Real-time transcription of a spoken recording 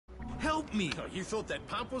help me. Oh, you thought that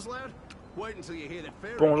pump was loud? Wait until you hear that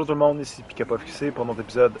ferry. Bonjour tout le monde, ici Picapofixé pour notre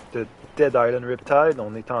épisode de Dead Island Riptide.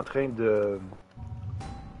 On est en train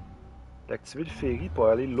d'activer le ferry pour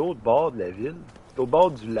aller de l'autre bord de la ville, l'autre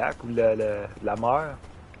bord du lac ou de la mer.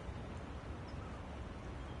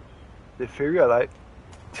 Le ferry a l'air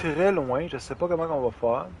très loin, je sais pas comment on va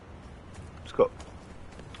faire. En tout cas,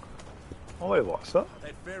 on va aller voir ça.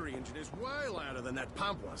 That ferry engine is way louder than that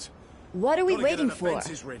pump was. What are we waiting for?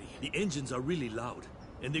 The engines are really loud,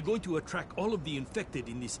 and they're going to attract all of the infected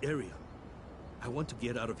in this area. I want to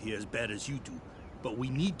get out of here as bad as you do, but we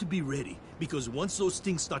need to be ready, because once those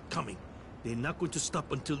things start coming, they're not going to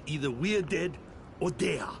stop until either we're dead or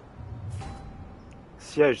they are.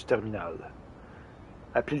 Siège terminal.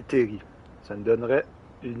 Appelez le Terry. Ça nous donnerait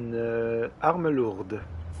une arme lourde.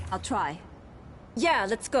 I'll try. Yeah,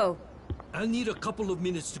 let's go. I'll need a couple of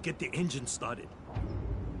minutes to get the engine started.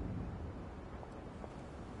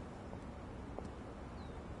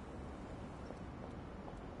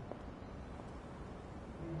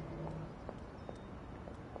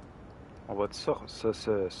 On va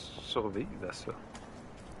survivre à ça.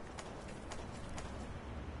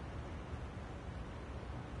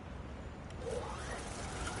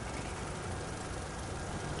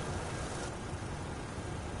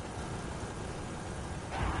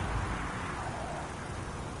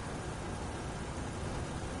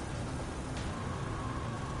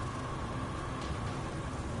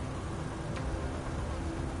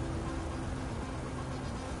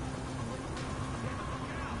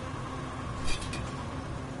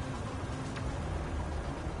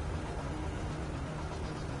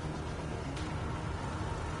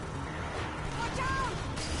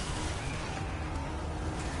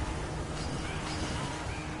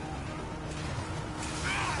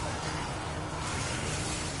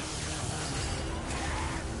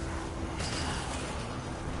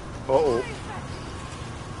 Oh oh.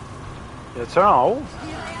 Y a-tu un en haut?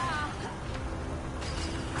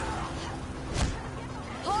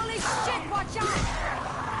 Holy shit, watch out!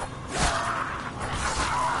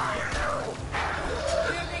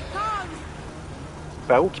 Here they come!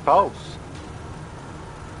 Par où qui passe?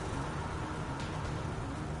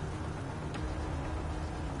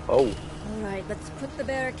 Oh. Alright, let's put the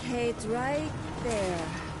barricades right there.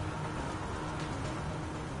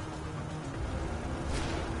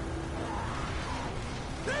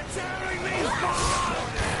 Tearing me apart!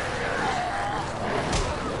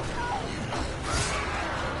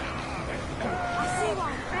 I see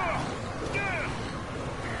one!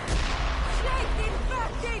 Snake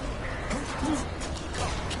infected!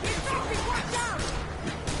 Infected, watch out!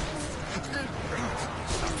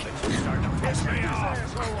 Something's starting to piss me off.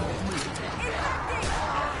 Infected!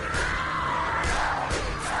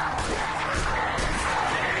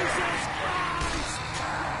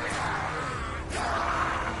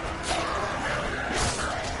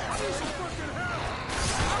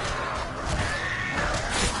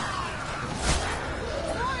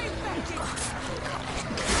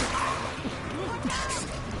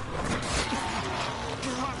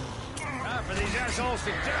 For these assholes to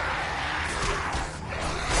die!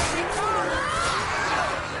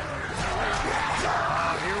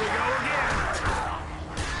 Oh, here we go again!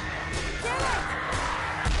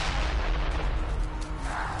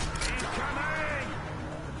 Incoming!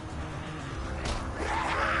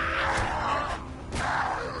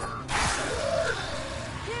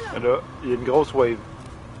 Et là, il y a une grosse wave.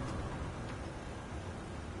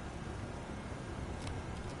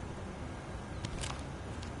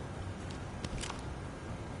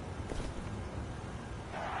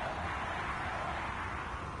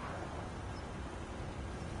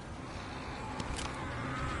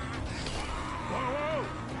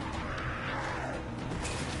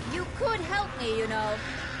 You could help me, you know.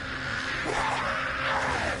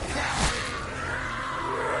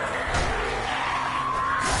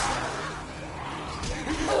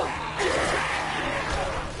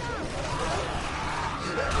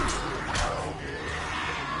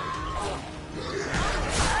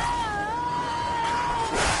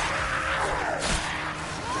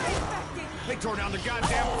 They tore down the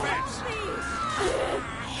goddamn fence!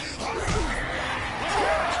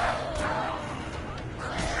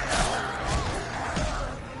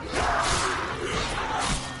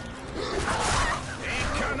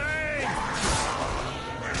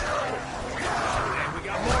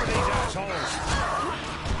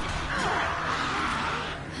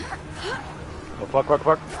 Oh, fuck.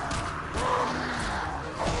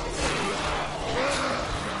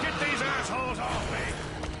 Get these assholes off me!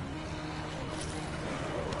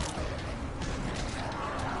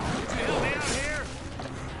 Can you help me out here?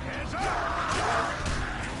 Hands up!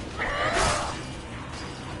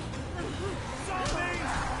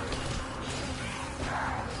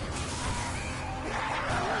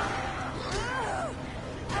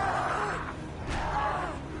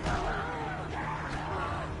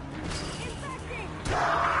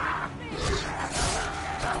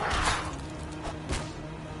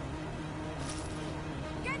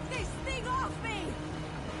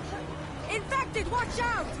 Watch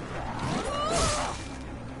out!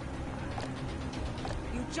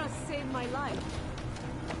 You just saved my life.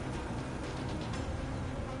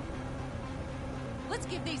 Let's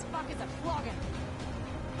give these fuckers a flogging.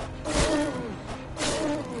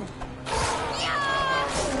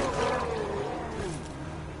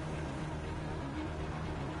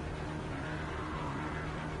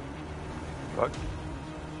 Fuck.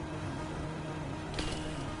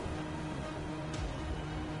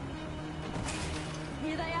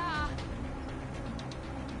 Here they are.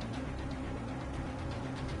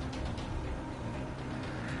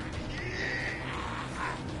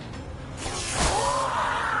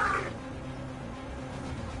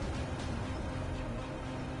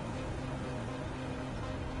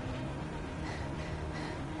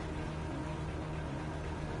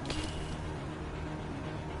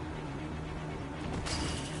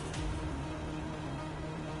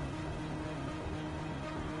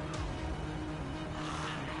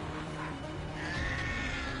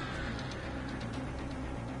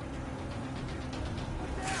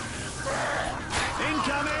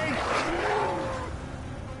 Incoming!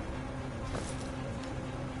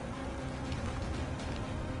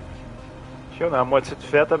 Ok, on a la moitié de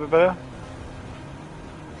fête à peu près.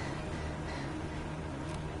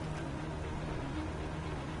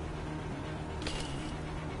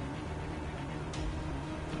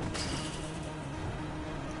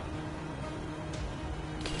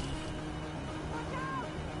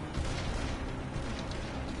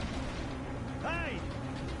 Hey!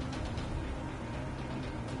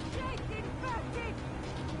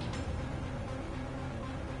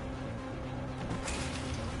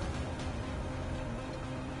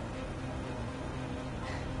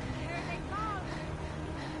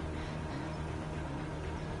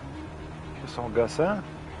 Ils sont gossants.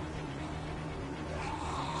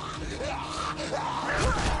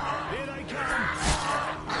 Here they come!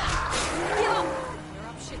 You're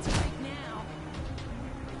up shit's creek now.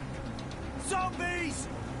 Zombies!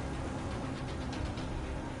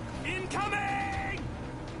 Incoming!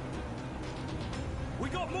 We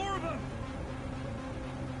got more of them!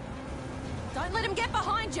 Don't let him get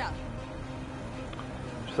behind you.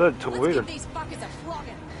 J'essaie de le trouver Let's là. give these fuckers a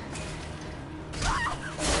flogging.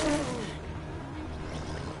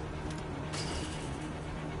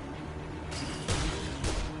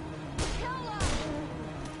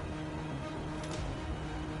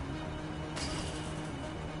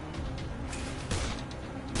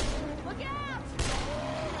 Look out!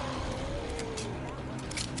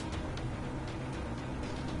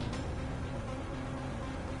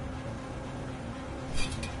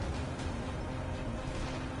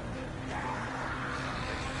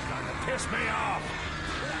 Piss me off!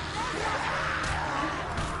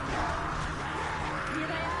 Here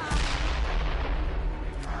they are.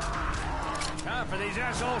 Time for these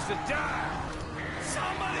assholes to die!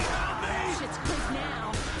 Somebody help me! Shit's creek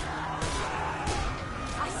now.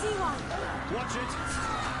 I see one. Watch it!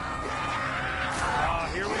 Ah,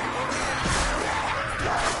 here we go!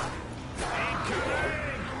 Incoming!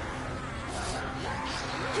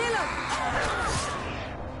 Kill him.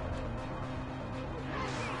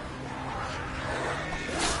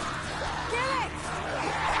 Kill it.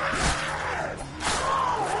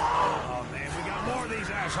 Oh man, we got more of these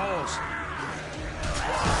assholes!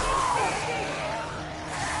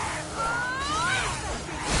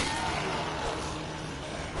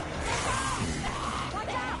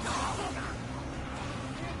 Watch out.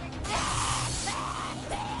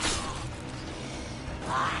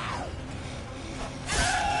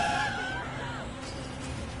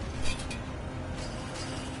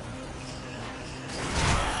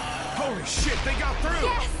 Holy shit, they got through!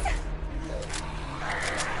 Yes.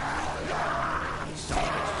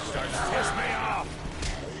 Starting to piss me off!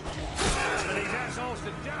 Time for these assholes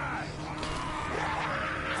to die!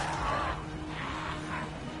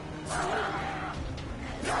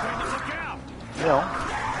 Time to look out! Non.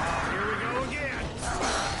 Here we go again!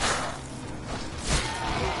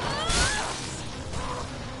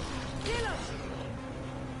 Kill him.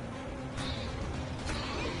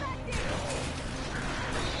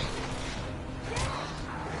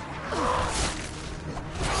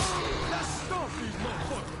 Let's stop these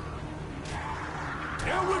motherfuckers!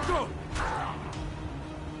 Here we go!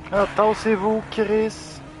 Ah, tassez-vous, Chris.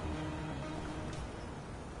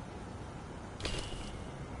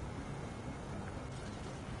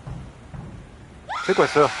 C'est quoi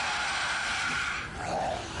ça?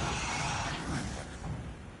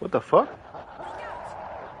 What the fuck?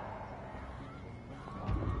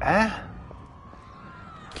 Hein?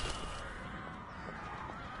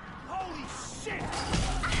 Holy shit!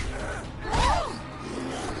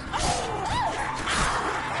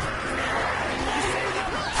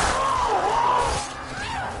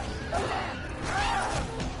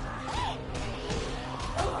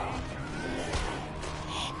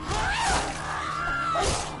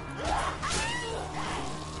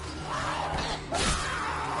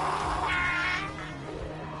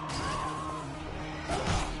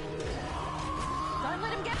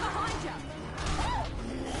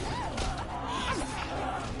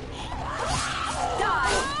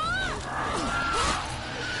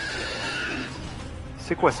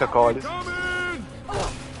 C'est quoi ça, calice?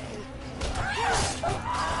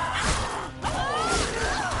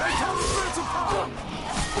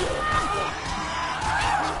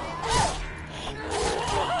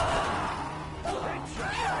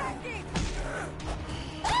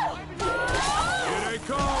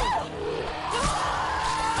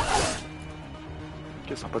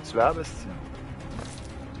 Ils sont pas tuables, c'est-tu?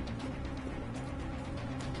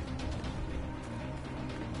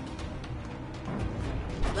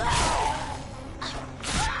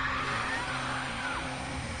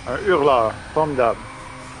 Un hurleur, formidable.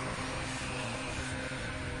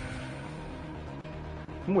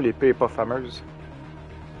 Moi, l'épée est pas fameuse.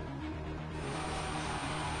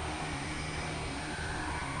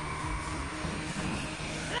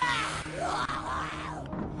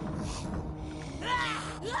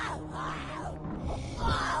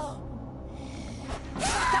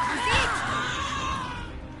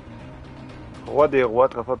 Roi des rois,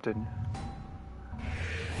 trophée obtenu.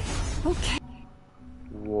 Okay.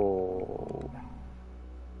 Wow.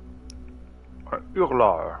 Un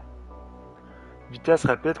hurleur. Vitesse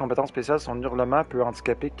rapide, compétence spéciale, son hurlement peut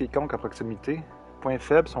handicaper quiconque à proximité. Point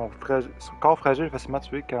faible, son corps fragile est facilement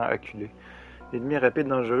tué quand acculé. L'ennemi rapide et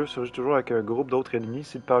dangereux surgit toujours avec un groupe d'autres ennemis.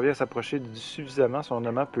 S'il parvient à s'approcher suffisamment, son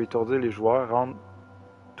hurlement peut étourdir les joueurs, rendre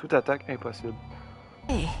toute attaque impossible.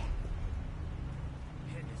 Hey.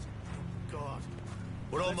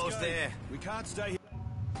 We're almost there. We can't stay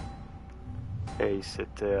Hey,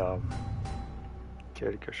 c'était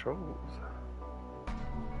quelque chose.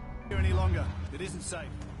 here any longer. It isn't safe.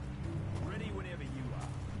 Ready whenever you are.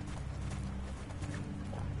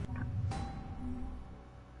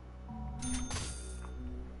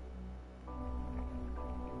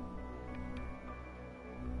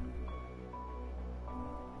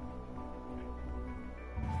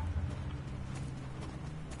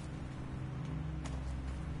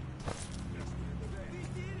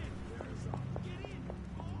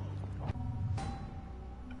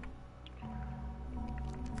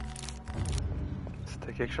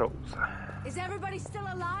 C'était quelque chose. Is everybody still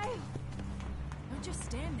alive? Don't just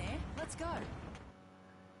stand there. Let's go.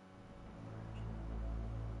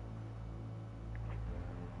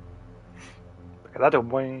 Fait que là, t'as au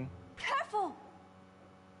moins Careful!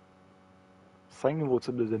 5 nouveaux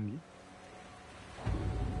types de zombies.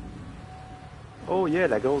 Oh yeah,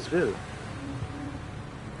 la grosse ville.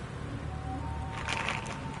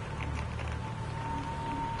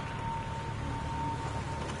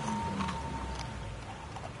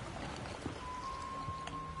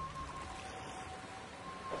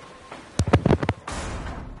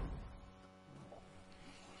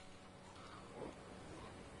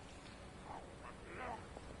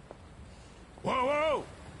 Whoa, whoa!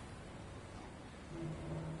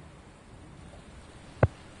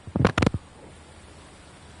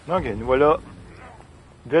 Ok, nous voilà.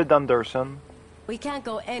 Ville d'Anderson. We can't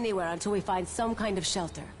go anywhere until we find some kind of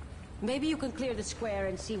shelter. Maybe you can clear the square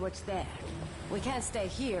and see what's there. We can't stay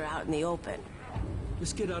here out in the open.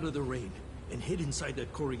 Let's get out of the rain and head inside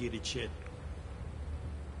that corrugated shed.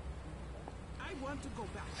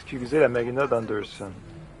 Excusez la marina d'Anderson.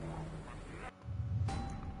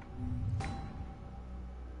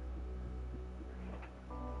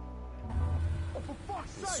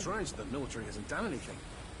 It's strange that the military hasn't done anything.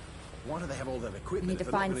 Why do they have all that We equipment need to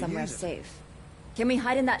if they're not find gonna somewhere use it? safe. Can we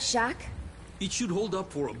hide in that shack? It should hold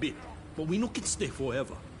up for a bit, but we no can stay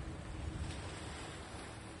forever.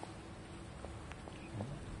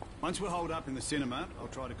 Once we're holed up in the cinema, I'll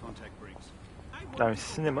try to contact Briggs. Dans un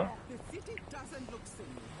cinéma.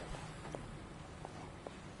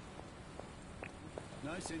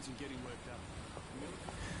 No sense in getting worked up.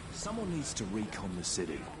 Someone needs to recon the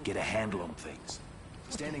city, get a handle on things.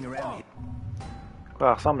 Standing around here.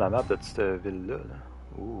 Quoi ressemble la map de cette ville-là?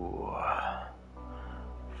 Là? Ouh.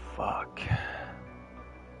 Fuck.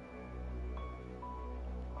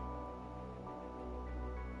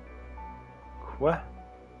 Quoi?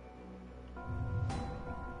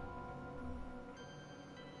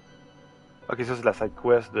 Ok, ça c'est la side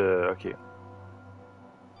quest de... Ok.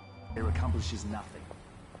 It accomplishes nothing.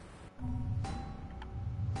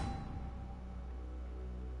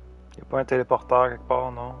 Y'a pas un téléporteur quelque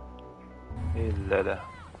part, non? Et là là.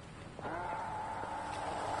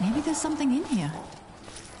 Maybe there's something in here.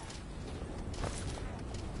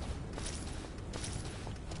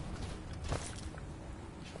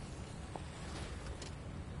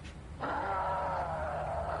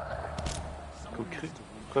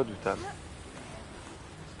 Redoutable.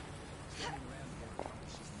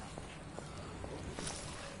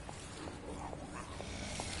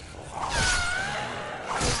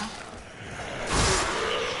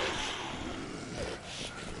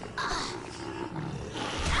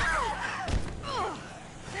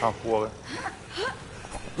 Enfoiré.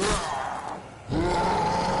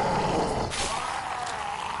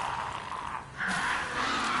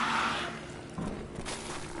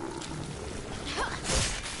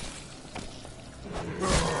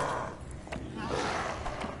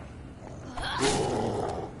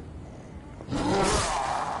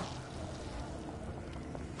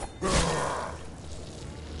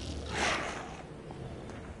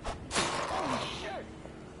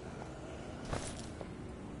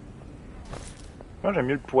 Moi, j'aime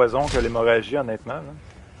mieux le poison que l'hémorragie, honnêtement. Là.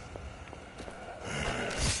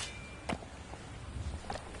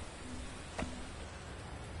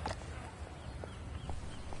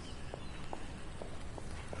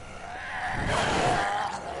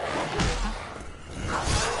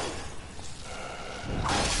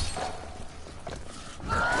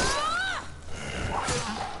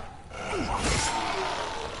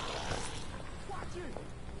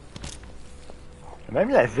 Même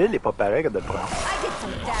la ville est pas pareille que de prendre. I did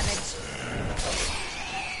some damage.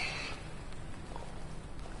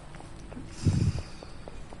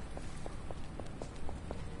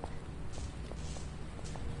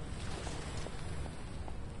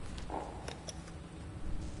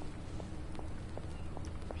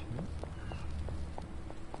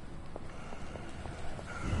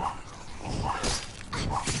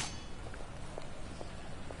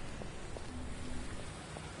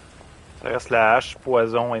 Ça reste la hache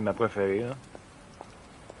poison est ma préférée. Là.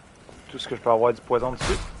 Tout ce que je peux avoir du poison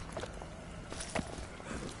dessus.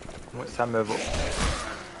 Oui, ça me va.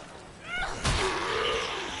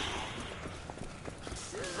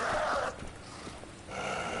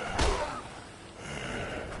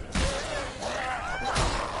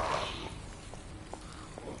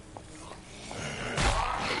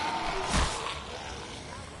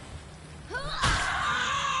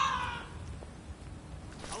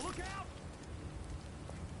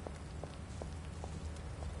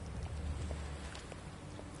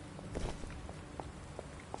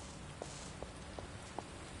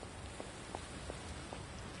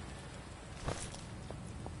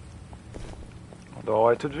 On doit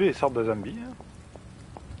avoir toutes vu les sortes de zombies. Hein?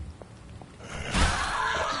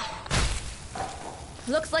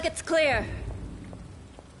 Looks like it's clear.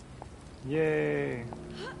 Yeah!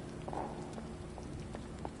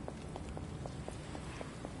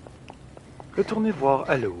 Retournez voir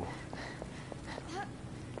Halo.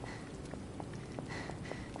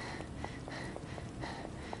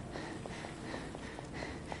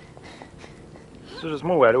 C'est juste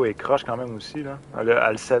moi où Halo est croche quand même aussi. Là.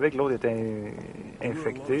 Elle savait que l'autre était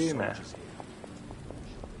infecté, mais...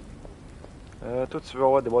 toi, tu veux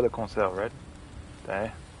avoir des boîtes de conserve, right?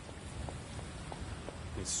 Putain.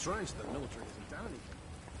 It's strange that the military hasn't done anything.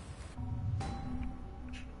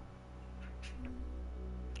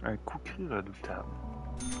 Un coup cri redoutable.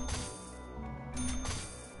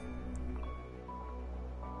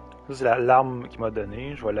 Ça, c'est l'arme qu'il m'a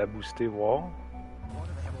donnée. Je vais la booster, voir. Why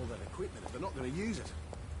do they have all that equipment if they're not going to use it?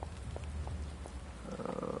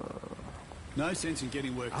 No sense in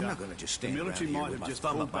getting worked I'm up. not going to just The stand around military here might with have my just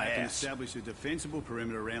thumb pulled up my back and ass. established a defensible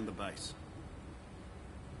perimeter around the base.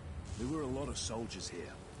 There were a lot of soldiers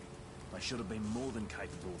here. They should have been more than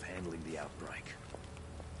capable of handling the outbreak.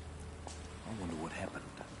 I wonder what happened.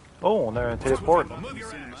 Oh, on a un téléport. Move your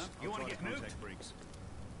Cinema, ass. You I'll want to try get to nuked? contact Briggs.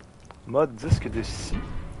 Mode disque de scie.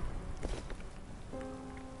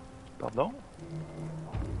 Pardon?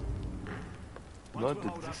 Once Mode we're holed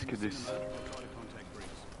up in disque the de cinema, scie. I'll try to contact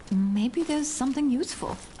Briggs. Maybe there's something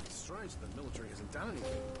useful. It's strange that the military hasn't done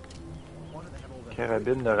anything. Why do they have all that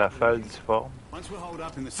Carabine de rafale difforme. Once we're holed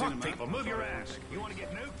up in the Fuck cinema, people, I'll move try your to ass. contact You want to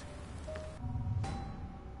Briggs. get nuked?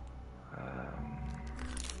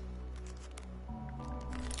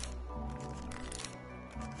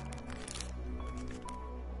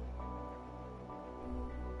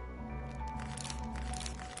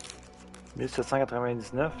 «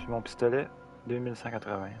 1799, puis mon pistolet,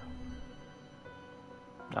 2180.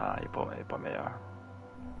 Ah, il est pas meilleur.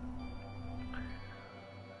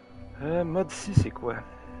 Mode scie, c'est quoi?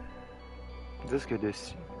 Disque de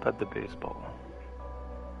scie, patte de baseball.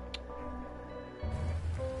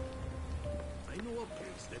 I know a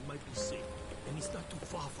place that might be safe, and it's not too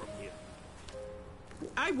far from here.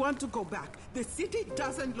 I want to go back. The city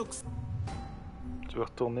doesn't look... Tu veux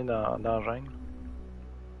retourner dans la jungle?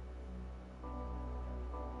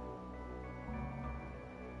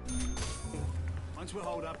 Once we're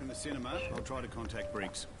holed up in the cinema, I'll try to contact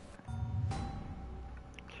Briggs.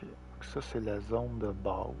 Ok, ça c'est la zone de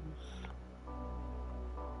base.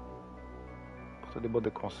 Pour ça, des boîtes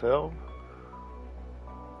de conserve.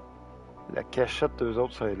 La cachette, eux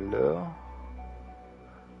autres, ça est là.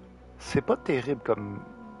 C'est pas terrible comme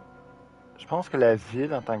Je pense que la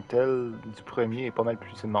ville en tant que telle du premier est pas mal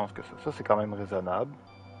plus immense que ça. Ça, c'est quand même raisonnable.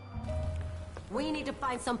 We need to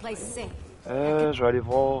find someplace safe. Je vais aller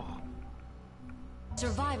voir.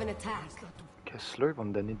 Survive an attack. Kessler va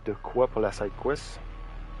me donner de quoi pour la side quest?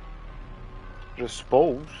 Je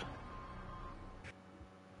suppose.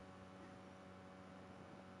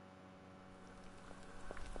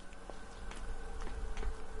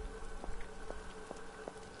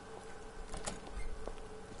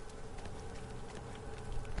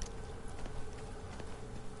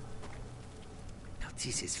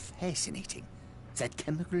 This is fascinating. That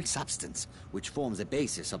chemical substance, which forms the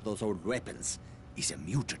basis of those old weapons, is a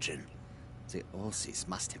mutagen. The Aussies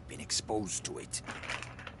must have been exposed to it.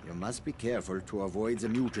 You must be careful to avoid the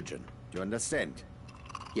mutagen. Do you understand?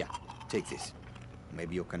 Here, take this.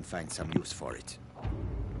 Maybe you can find some use for it.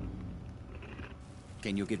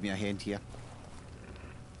 Can you give me a hand here?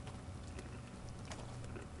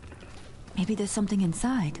 Maybe there's something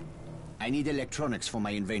inside. I need electronics for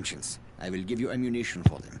my inventions. I will give you ammunition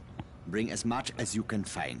for them. Bring as much as you can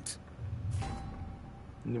find.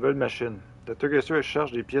 Nouvelle machine. Dr. Kessler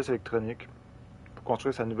cherche des pièces électroniques pour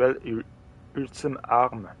construire sa nouvelle et ultime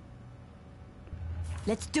arme.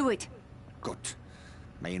 Let's do it. Good.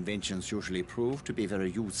 My inventions usually prove to be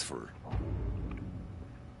very useful.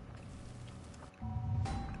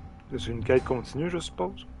 C'est une quête continue, je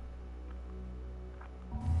suppose.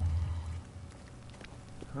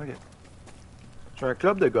 Ok. J'ai un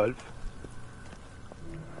club de golf.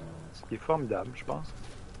 Ce qui est formidable, je pense.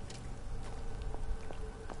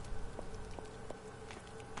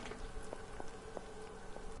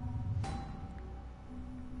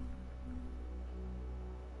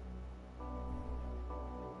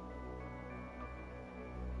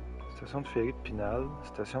 Station de ferry de Pinal,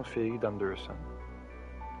 station de ferry d'Anderson.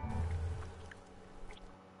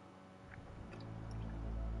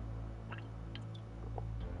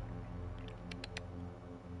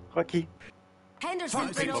 Rocky.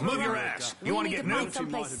 Henderson's been People, move your overrun. ass. We You want to need get to find nuked? Military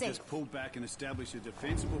might someplace have safe. just pulled back and established a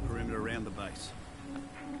defensible perimeter around the base.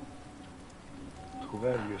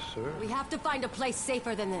 Trouver un lieu sûr. We have to find a place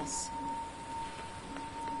safer than this.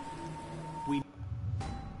 We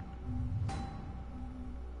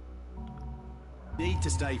need to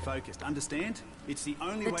stay focused, understand? It's the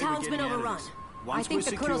only The way town's we're been getting out overrun. of this. I Once think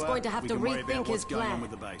we're the colonel's secure, going to have we to can worry rethink about his what's going plan. on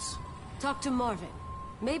with the base. Talk to Marvin.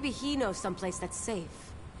 Maybe he knows someplace that's safe.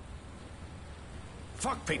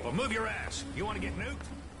 Fuck people, move your ass. You want to get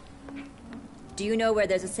nuked? Do you know where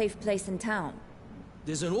there's a safe place in town?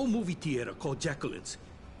 There's an old movie theater called Jacqueline's.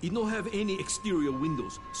 It don't have any exterior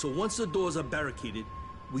windows, so once the doors are barricaded,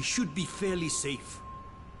 we should be fairly safe.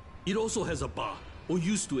 It also has a bar, or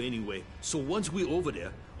used to anyway, so once we're over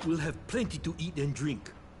there, we'll have plenty to eat and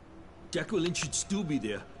drink. Jacqueline should still be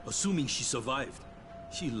there, assuming she survived.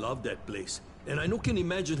 She loved that place, and I no can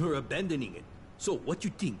imagine her abandoning it. So, what you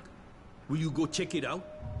think? Will you go check it out?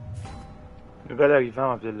 Nouvel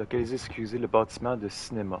arrivant en ville, localisé, excusez, le bâtiment de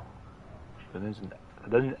cinéma. Ça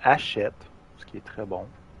donne une hachette, ce qui est très bon.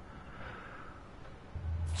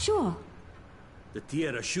 Sure. The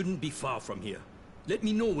theater shouldn't be far from here. Let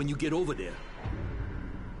me know when you get over there.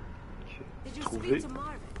 Okay. Did you Trouver speak to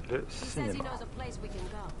Marvin? le He says he cinéma. knows a place we can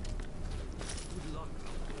go.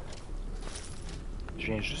 Je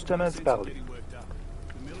viens justement d'y Sense of parler. getting worked up.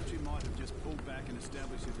 The military might have just pulled back and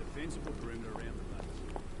established a defensible perimeter around the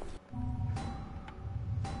base.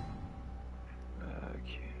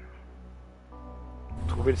 Ok.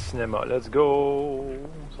 Trouver le cinéma. Let's go!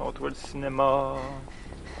 On va trouver le cinéma.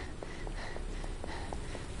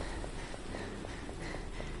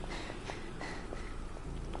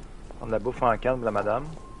 Prendre la bouffe en canne pour la madame.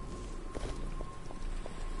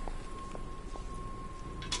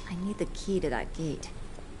 I need the key to that gate.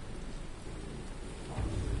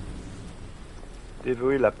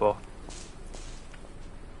 Déverrouiller la porte.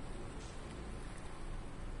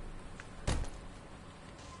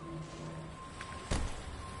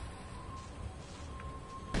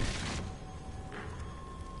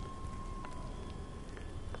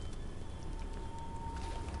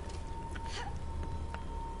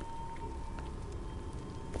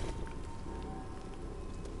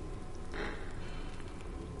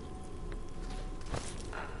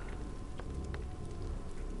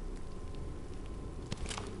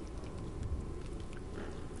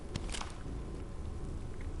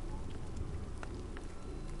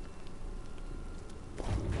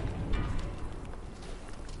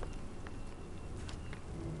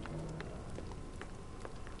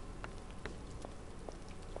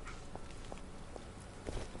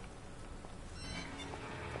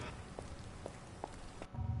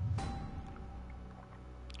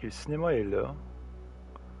 Le cinéma est là.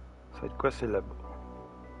 Ça va être quoi, c'est là-bas?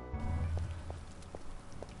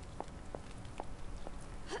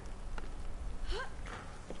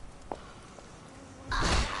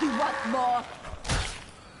 You want more?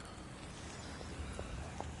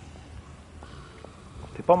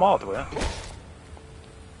 T'es pas mort, toi, hein?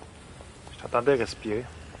 Je t'entendais respirer.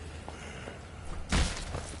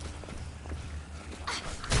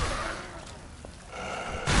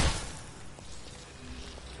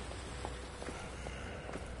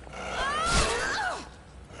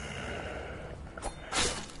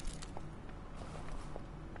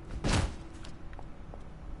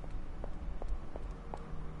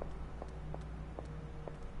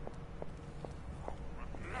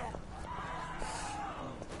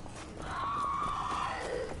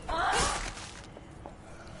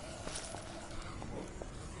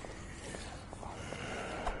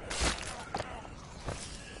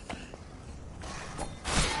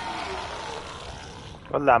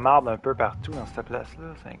 Il y a de la marde un peu partout dans cette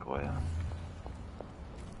place-là, c'est incroyable.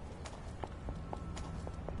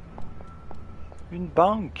 Une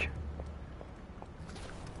banque!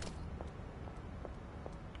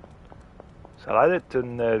 Ça a l'air d'être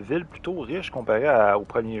une ville plutôt riche comparée au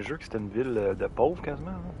premier jeu, que c'était une ville de pauvres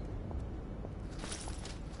quasiment. Hein.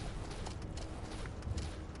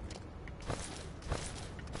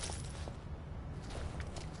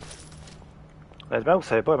 Honnêtement, vous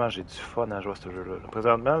savez pas comment j'ai du fun à jouer à ce jeu-là.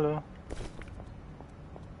 Présentement, là,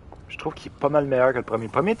 je trouve qu'il est pas mal meilleur que le premier.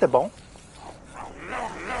 Le premier était bon.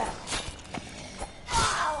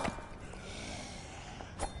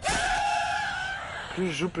 Plus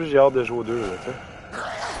je joue, plus j'ai hâte de jouer aux deux, là, tu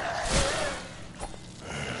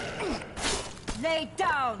sais. Lay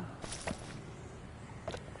down.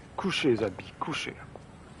 Couchez, zombies, couchez.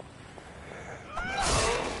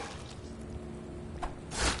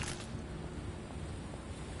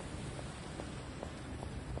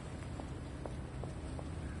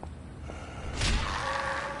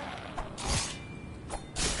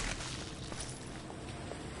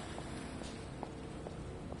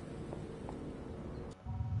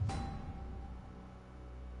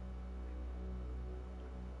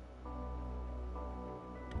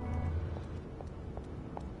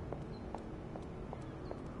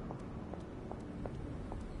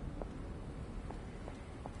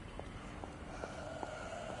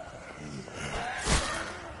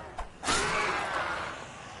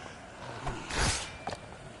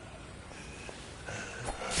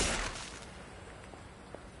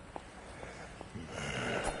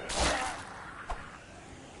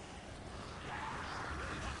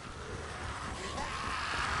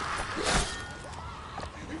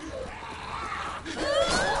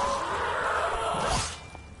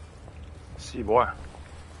 Si, ouais.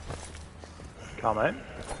 Quand même.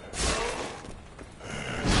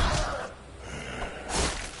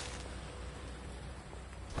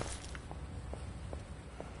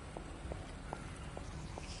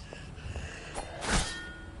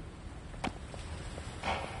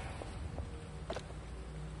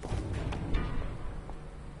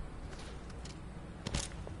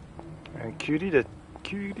 Un curry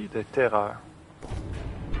de terreur.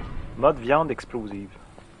 Mode viande explosive.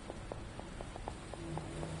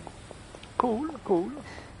 Cool, cool.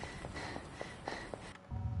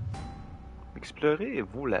 Explorer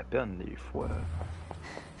vaut la peine des fois.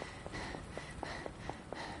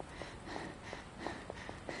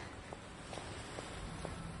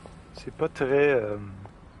 C'est pas très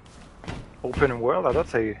open world, à date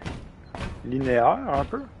c'est linéaire un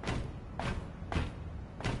peu.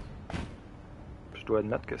 Je dois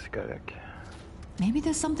admettre que c'est correct. Maybe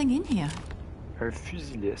there's something in here. Un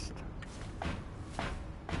fusiliste.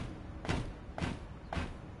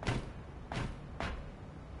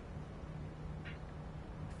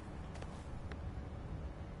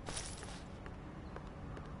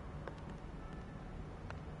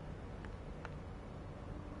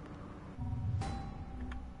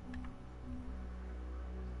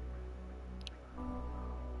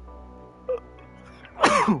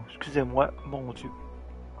 Excusez-moi, mon Dieu.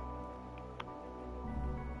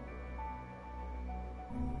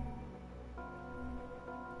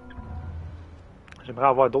 J'aimerais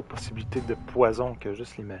avoir d'autres possibilités de poison que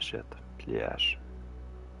juste les machettes et les haches.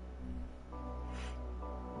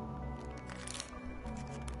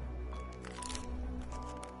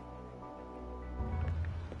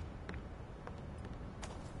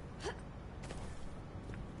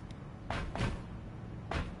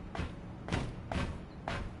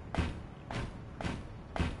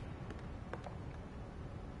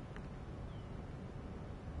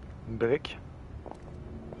 Une brique.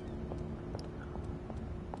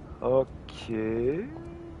 Ok.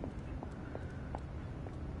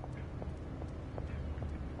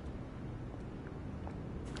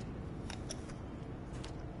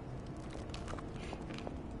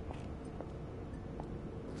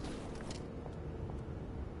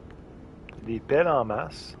 Des pelles en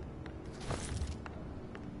masse.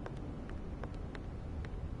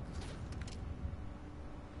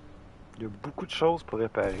 Il y a beaucoup de choses pour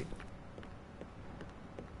réparer.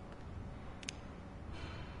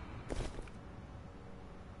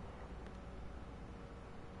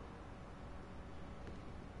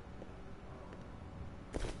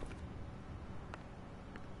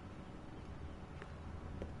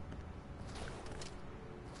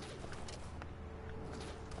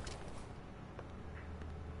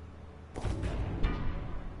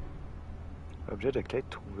 Objet de quête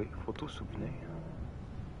trouvé. Photo souvenir.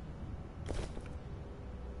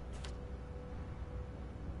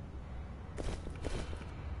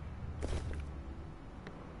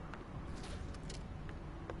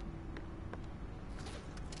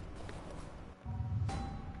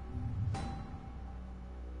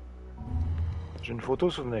 J'ai une photo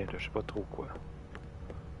souvenir, là, je sais pas trop quoi.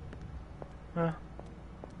 Hein?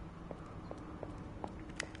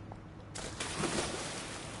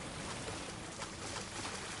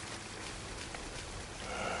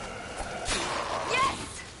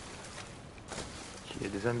 Il y a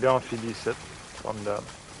des zombies amphibies ici. Formidable.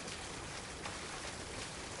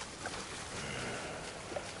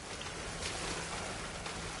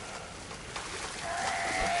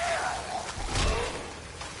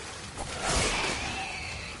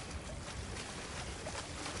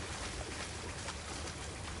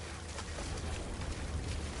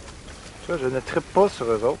 Ça, je ne trippe pas sur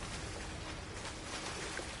eux autres.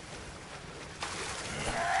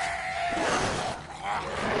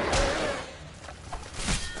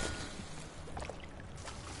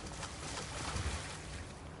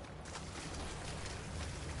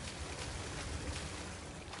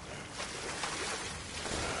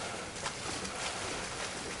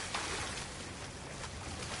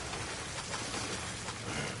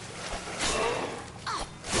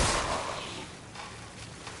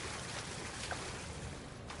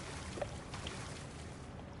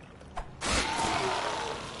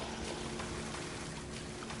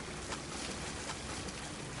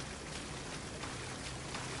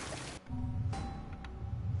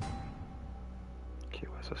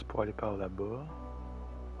 Ça, c'est pour aller par là-bas.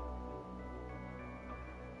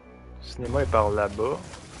 Le cinéma est par là-bas.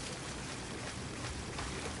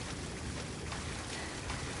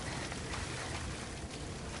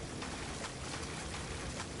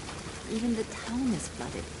 Even the town is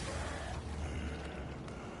flooded.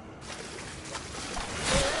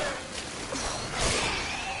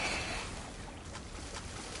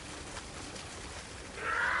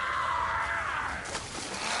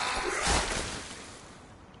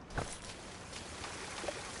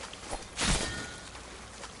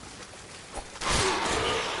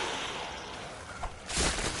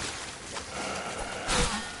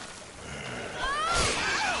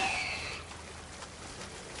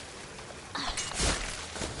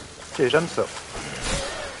 Ok, j'aime ça.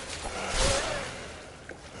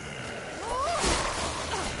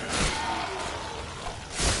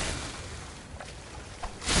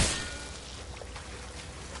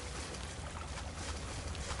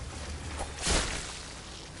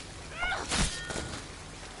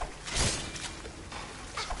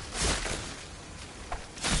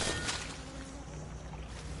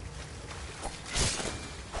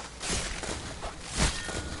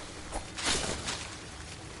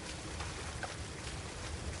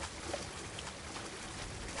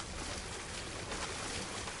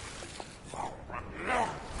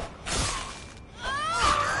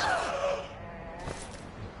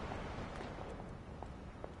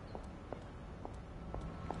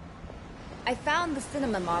 I found the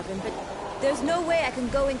cinema, Marvin, but there's no way I can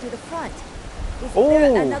go into the front. Is Oh!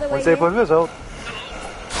 there another On way les avait pas in? vus, eux autres.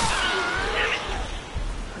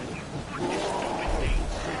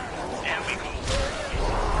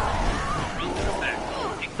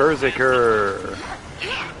 Berserker!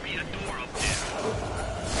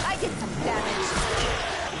 I did some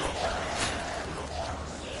damage.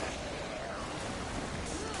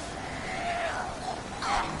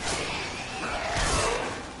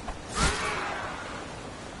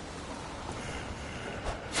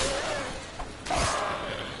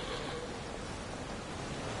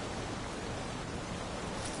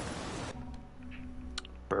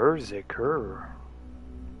 Berserker.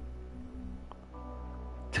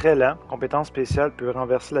 Très lent. Compétence spéciale peut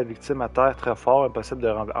renverser la victime à terre très fort, impossible de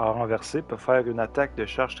à renverser, peut faire une attaque de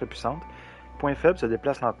charge très puissante. Point faible, se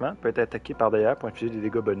déplace lentement, peut être attaqué par derrière pour infliger des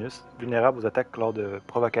dégâts bonus, vulnérable aux attaques lors de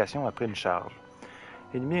provocation après une charge.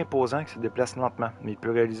 Ennemi imposant qui se déplace lentement, mais il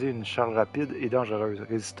peut réaliser une charge rapide et dangereuse.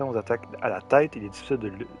 Résistant aux attaques à la tête, il est difficile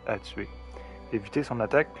à tuer. Évitez son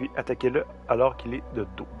attaque, puis attaquez-le alors qu'il est de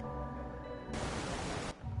dos.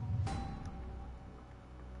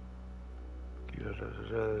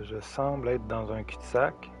 Je semble être dans un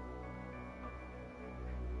cul-de-sac.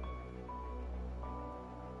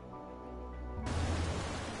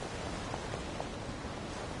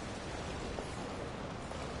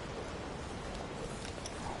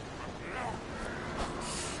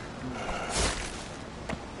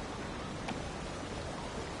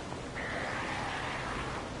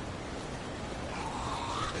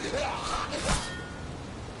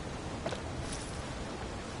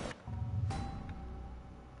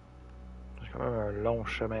 J'ai quand même un long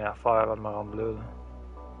chemin à faire avant de me rendre là.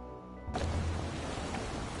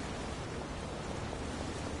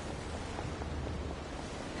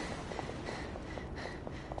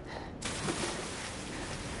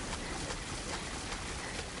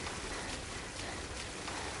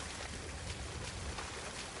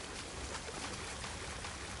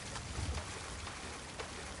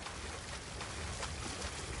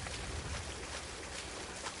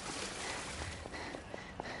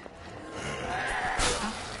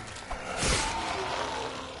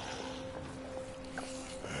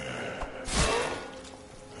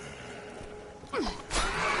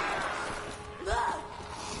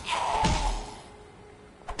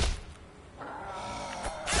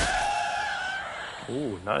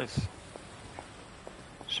 Oh, nice.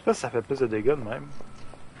 Je sais pas si ça fait plus de dégâts de même.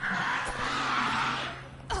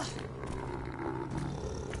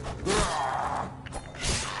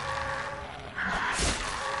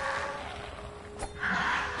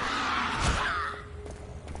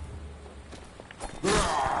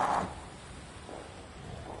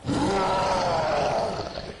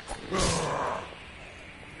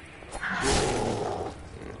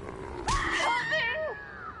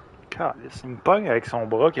 Il me pogne avec son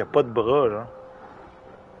bras qui a pas de bras, là.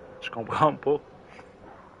 Je comprends pas.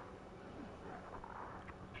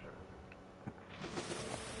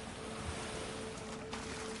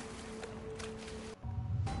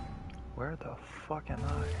 Where the fuck am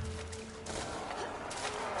I?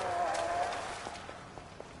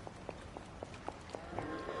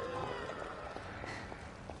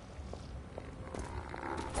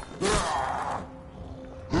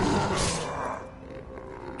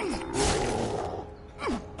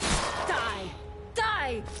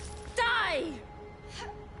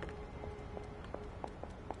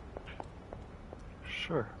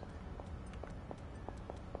 Sure.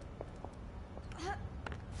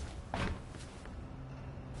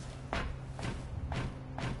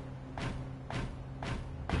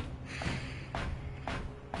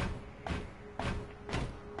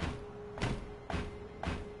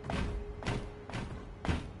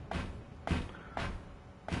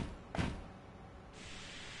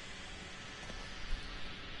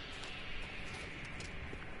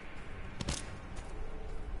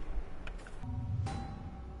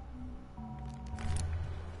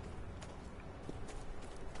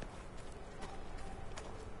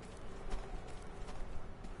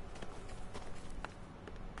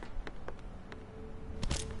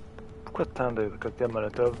 Pourquoi tant de cocktails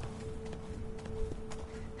Molotov?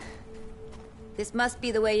 This must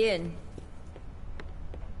be the way in.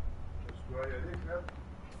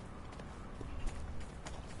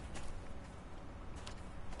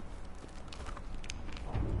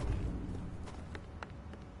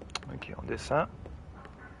 Ok, on descend.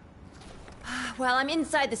 Well, I'm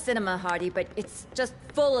inside the cinema, Hardy, but it's just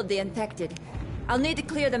full of the infected. I'll need to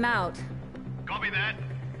clear them out. Copy that.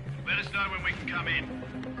 Let us know when we can come in.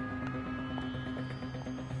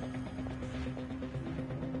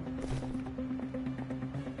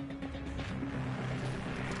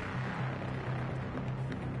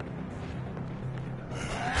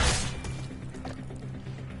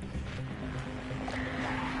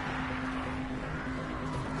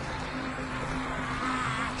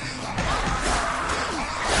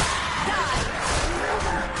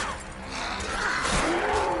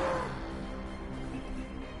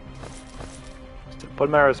 Pas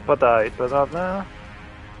le meilleur spot à être présentement.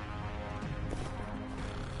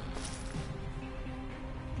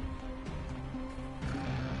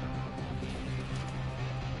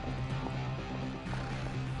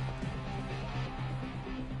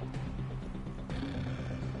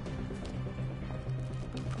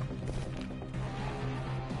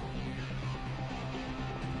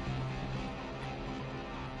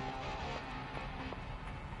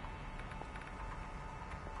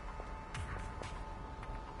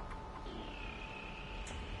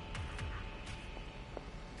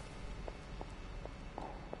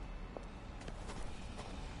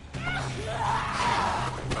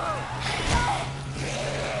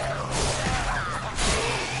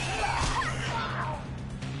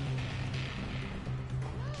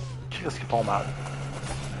 Qu'est-ce qu'ils font mal?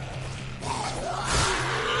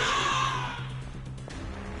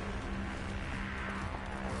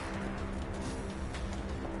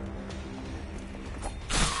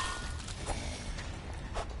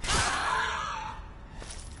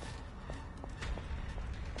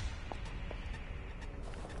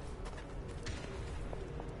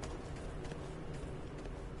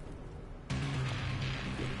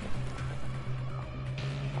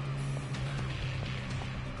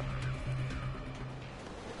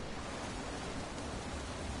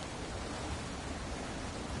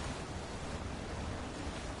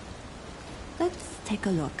 take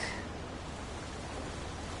a look.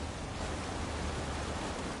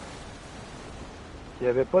 Il y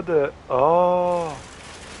avait pas de... Oh!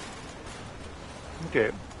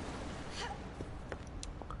 Ok.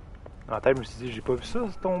 En tête, je me suis dit, j'ai pas vu ça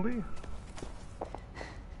tomber.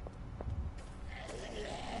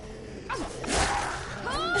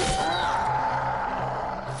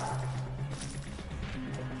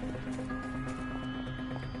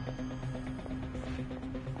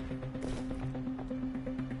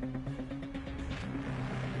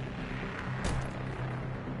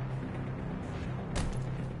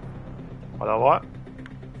 On va voir.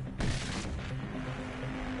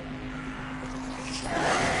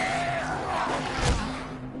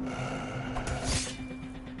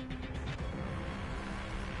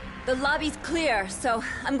 The lobby's clear, so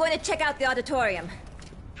I'm going to check out the auditorium.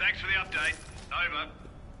 Thanks for the update. Over.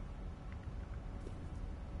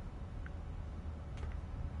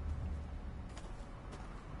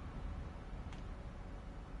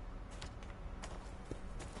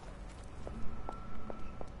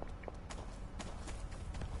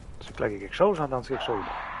 Tu claques quelque chose? J'ai entendu quelque chose.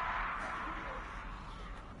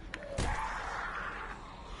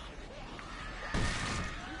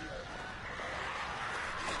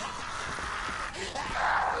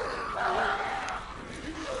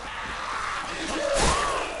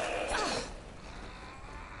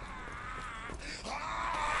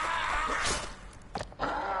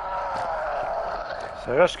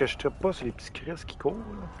 C'est vrai que je trippe pas sur les petits cris qui courent,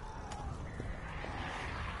 là.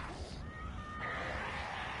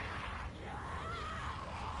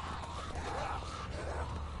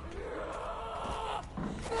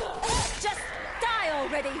 Just die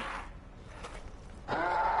already!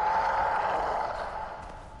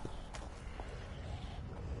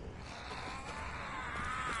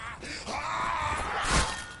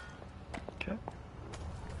 Ok.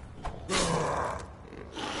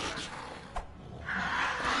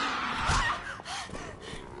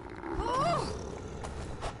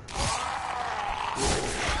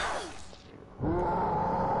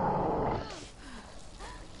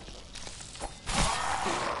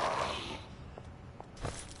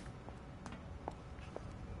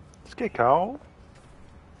 Est-ce qu'il y a quelqu'un en haut?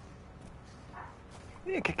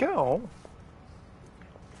 Il y a quelqu'un en haut.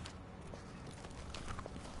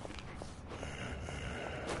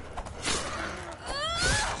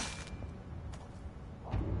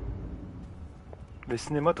 Le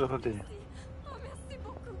cinéma très obtenu. Oh, merci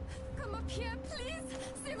beaucoup. Come up here, please,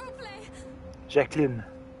 s'il vous plaît. Jacqueline.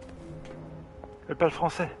 Elle parle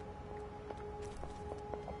français.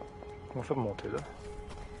 Comment on fait pour monter là?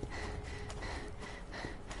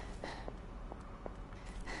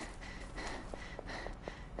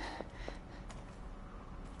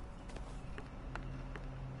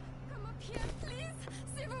 Come up here, please,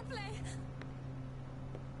 s'il vous plaît.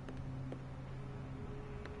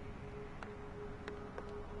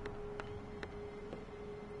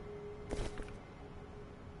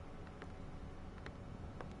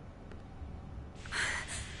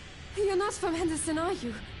 You're not from Henderson, are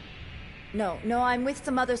you? No, I'm with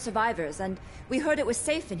some other survivors, and we heard it was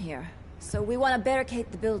safe in here. So we want to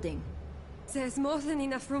barricade the building. There's more than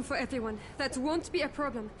enough room for everyone. That won't be a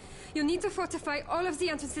problem. You need to fortify all of the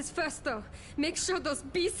entrances first, though. Make sure those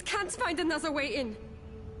beasts can't find another way in.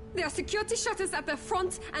 There are security shutters at the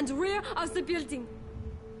front and rear of the building.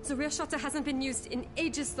 The rear shutter hasn't been used in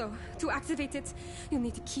ages, though. To activate it, you'll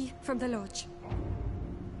need a key from the lodge.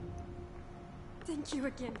 Thank you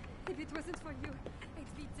again. If it wasn't for you,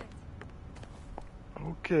 I'd be dead.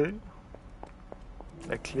 Ok.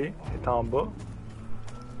 La clé est en bas.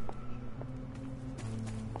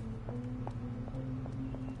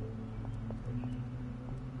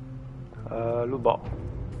 L'autre bord.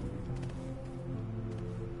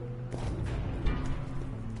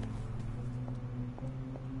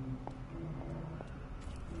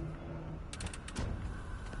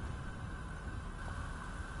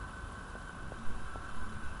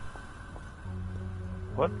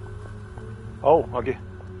 What? Oh, ok.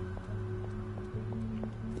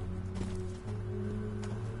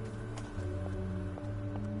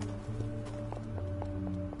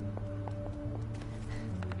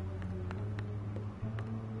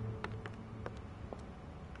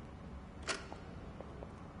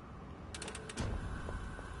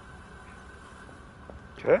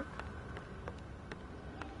 Ok.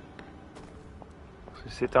 Si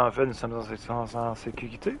c'est en fait, nous sommes en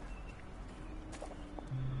sécurité.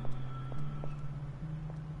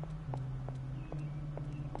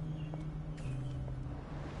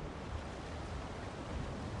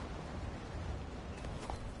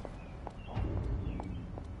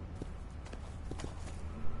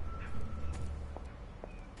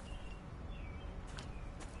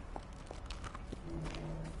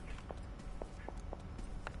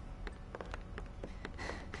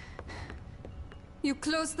 You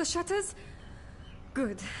closed the shutters?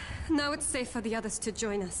 Good. Now it's safe for the others to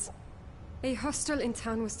join us. A hostel in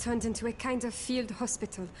town was turned into a kind of field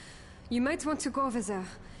hospital. You might want to go over there.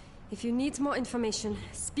 If you need more information,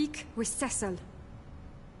 speak with Cecil.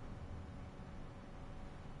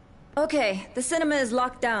 Okay, the cinema is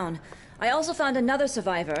locked down. I also found another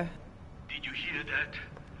survivor. Did you hear that?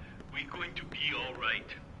 We're going to be all right.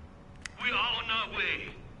 We're on our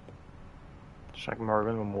way. Chaque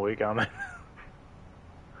Marvin va mourir quand même.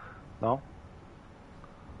 Non?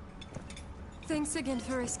 Thanks again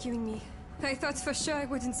for rescuing me. I thought for sure I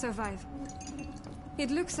wouldn't survive. It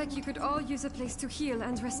looks like you could all use a place to heal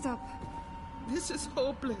and rest up. This is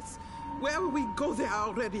hopeless. Where will we go? They're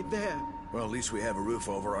already there. Well, at least we have a roof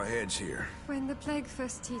over our heads here. When the plague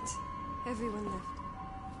first hit, everyone left.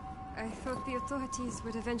 I thought the authorities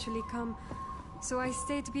would eventually come, so I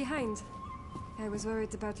stayed behind. I was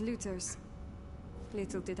worried about looters.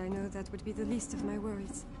 Little did I know that would be the least of my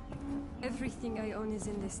worries. Everything I own is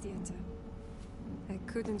in this theater. I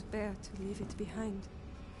couldn't bear to leave it behind.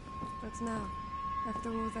 But now, after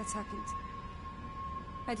all that's happened,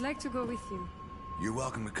 I'd like to go with you. You're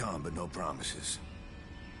welcome to come, but no promises.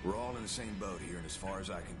 We're all in the same boat here, and as far as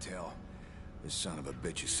I can tell, this son of a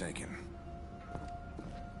bitch is sinking.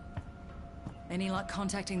 Any luck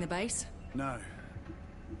contacting the base? No.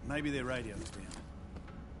 Maybe their radio's down.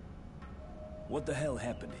 What the hell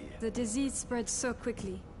happened here? The disease spread so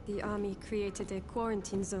quickly, the army created a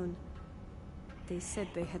quarantine zone. They said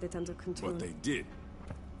they had it under control. What they did.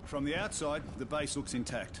 From the outside, the base looks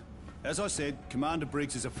intact. As I said, Commander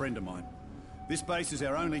Briggs is a friend of mine. This base is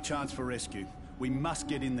our only chance for rescue. We must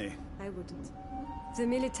get in there. I wouldn't. The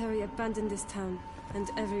military abandoned this town, and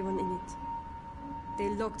everyone in it. They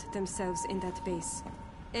locked themselves in that base.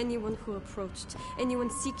 Anyone who approached, anyone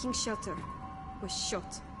seeking shelter, was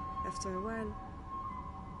shot. After a while,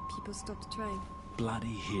 people stopped trying. Bloody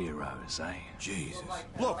heroes, eh? Jesus.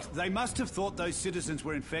 Look, they must have thought those citizens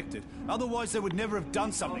were infected. Otherwise, they would never have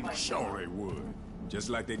done something like that. Sure they would. Just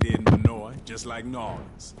like they did in Hanoi, just like New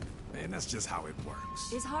Orleans. Man, that's just how it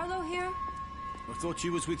works. Is Harlow here? I thought she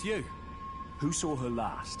was with you. Who saw her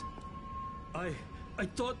last? I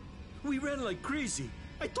thought we ran like crazy.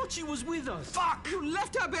 I thought she was with us. Fuck! You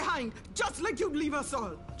left her behind, just like you'd leave us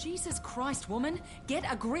all. Jesus Christ, woman. Get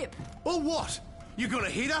a grip. Or what? You gonna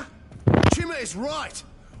hit her? Chima is right.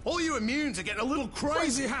 All you immunes are getting a little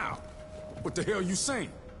crazy. How? What the hell you saying?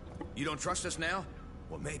 You don't trust us now?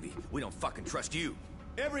 Well, maybe we don't fucking trust you.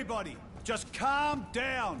 Everybody, just calm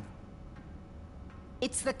down.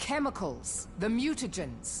 It's the chemicals, the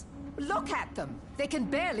mutagens. Look at them. They can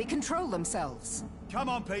barely control themselves. Come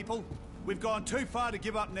on, people. We've gone too far to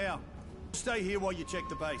give up now. Stay here while you check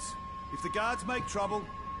the base. If the guards make trouble,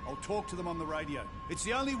 I'll talk to them on the radio. It's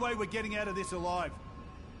the only way we're getting out of this alive.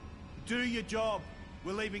 Do your job.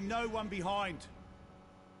 We're leaving no one behind.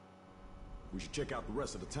 We should check out the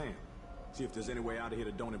rest of the town. See if there's any way out of here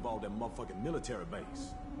that don't involve that motherfucking military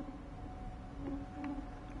base.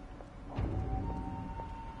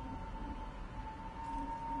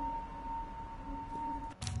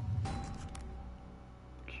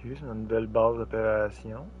 Ok, c'est une nouvelle base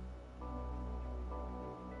d'opération.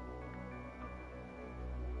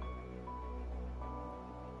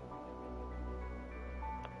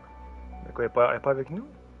 Mais quoi, elle est pas avec nous?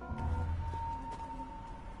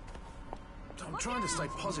 I'm trying to stay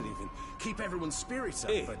positive and keep everyone's spirits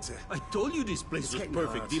up, Hey, but... I told you this place it's was getting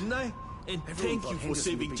perfect, hard. didn't I? And Everyone thank thought you for Henderson would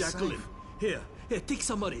saving be Jacqueline. safe. Here, take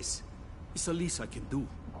some of this. It's the least I can do.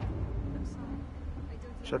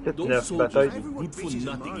 Chapitre Those 9, soldiers bataille. are good for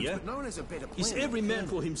nothing, yeah? But no one has a better plan. It's every man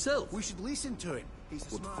for himself. We should listen to him. He's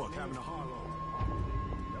a What the smart fuck man. happened to Harlow?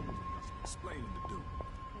 That would got some explaining to do.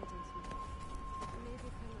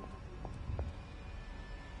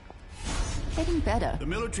 Getting better. The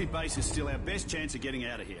military base is still our best chance of getting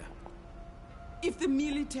out of here. If the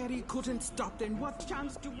military couldn't stop them, what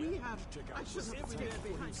chance do we have? I should have stayed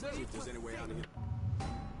behind. See if there's any way out of here.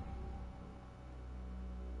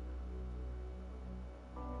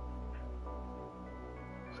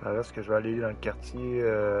 Ça reste que je vais aller dans le quartier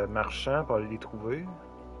marchand pour aller les trouver.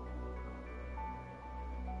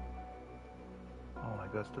 Oh my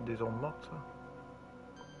god, c'est toutes des zones mortes, ça.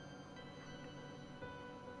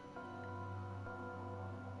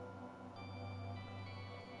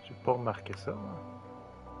 J'ai pas remarqué ça, moi.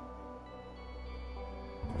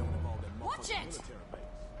 Watch it!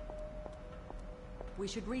 We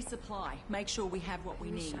should resupply. Make sure we have what we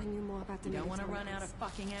I wish need. I knew more about the You don't want to military run out of base.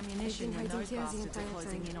 fucking ammunition They've been when those hiding here the bastards are entire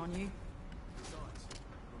closing time. in on you.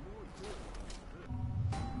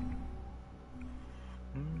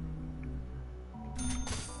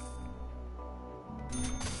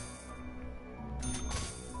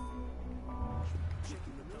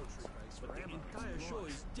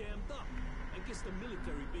 guess the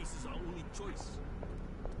military base is our only choice.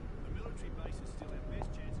 The military base is still our best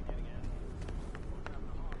chance of getting out of here.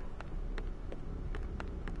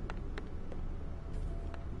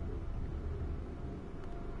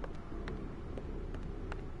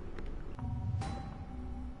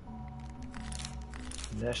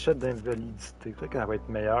 Une achète d'invalidité. Peut-être qu'elle va être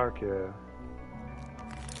meilleure que...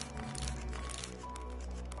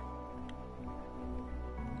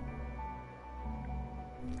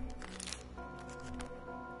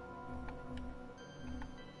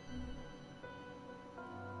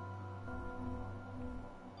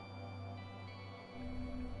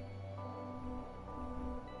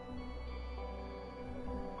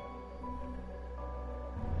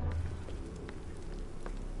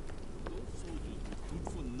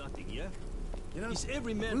 Is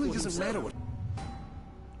every man for himself.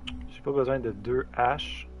 J'ai pas besoin de 2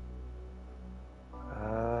 haches.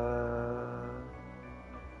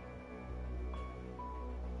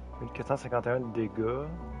 1451 de dégâts.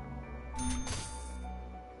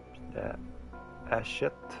 Puis la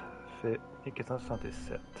hachette fait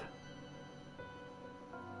 1467.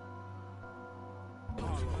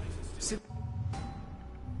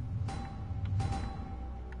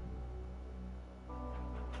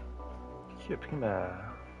 Qui a pris ma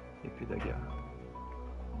épée de guerre?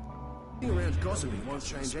 Being around gossiping won't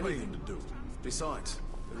change anything to do. Besides,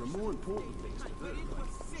 there are more important things to do, like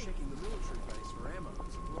checking the military base for ammo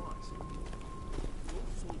and supplies.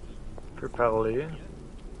 Peut parler.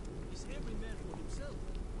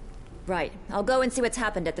 Right. I'll go and see what's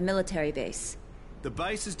happened at the military base. The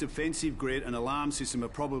base's defensive grid and alarm system are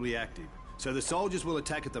probably active, so the soldiers will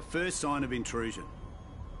attack at the first sign of intrusion.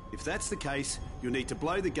 If that's the case, you'll need to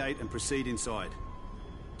blow the gate and proceed inside.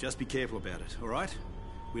 Just be careful about it, all right?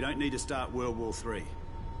 We don't need to start World War III.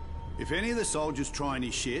 If any of the soldiers try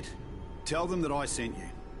any shit, tell them that I sent you.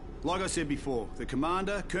 Like I said before, the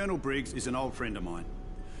commander, Colonel Briggs, is an old friend of mine.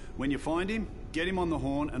 When you find him, get him on the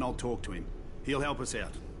horn and I'll talk to him. He'll help us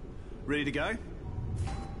out. Ready to go?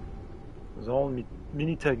 Zone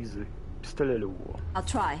militarisée. Pistolet lourd. I'll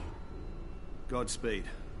try. Godspeed.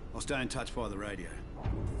 I'll stay in touch via the radio.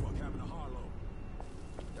 Fuck happened to Harlow?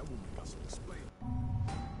 That woman got some explain.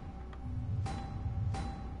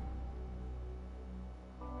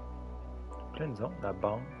 Plein de zones. La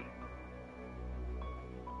banque.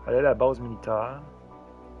 Aller à la base militaire.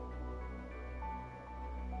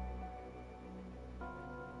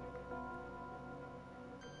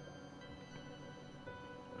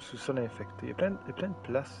 Sous-sol infecté. Il y a plein de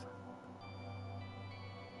places.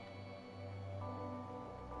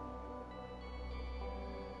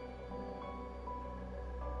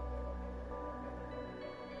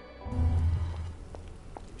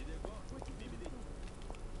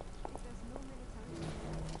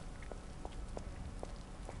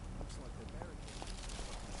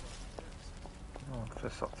 On fait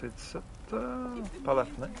sortir d'ici par la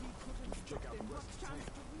fenêtre.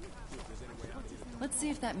 Let's see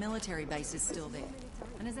if that military base is still there.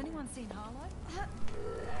 And has anyone seen Harlow?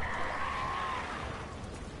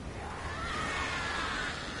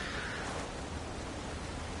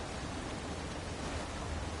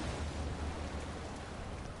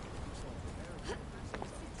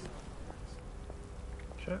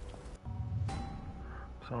 Ok.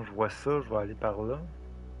 Quand je vois ça, je vais aller par là.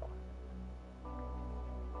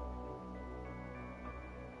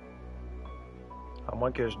 À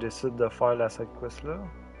moins que je décide de faire la side quest là.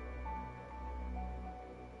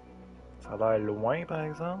 Ça a l'air loin par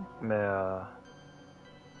exemple, mais ça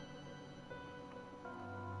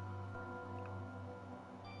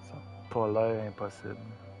n'a pas l'air impossible.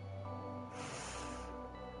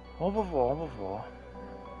 On va voir.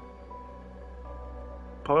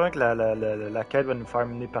 Probablement que la quête va nous faire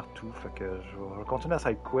mener partout, fait que je vais continuer la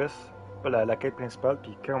side quest, pas la quête principale,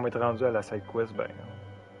 puis quand on va être rendu à la side quest, ben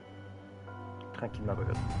tranquillement pas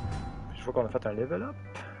vite. Je vois qu'on a fait un level up.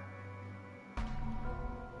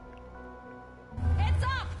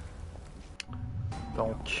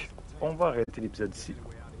 Donc, on va arrêter l'épisode ici.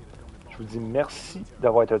 Je vous dis merci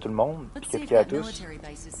d'avoir été là tout le monde, puis à tous,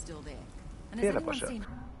 et à la prochaine.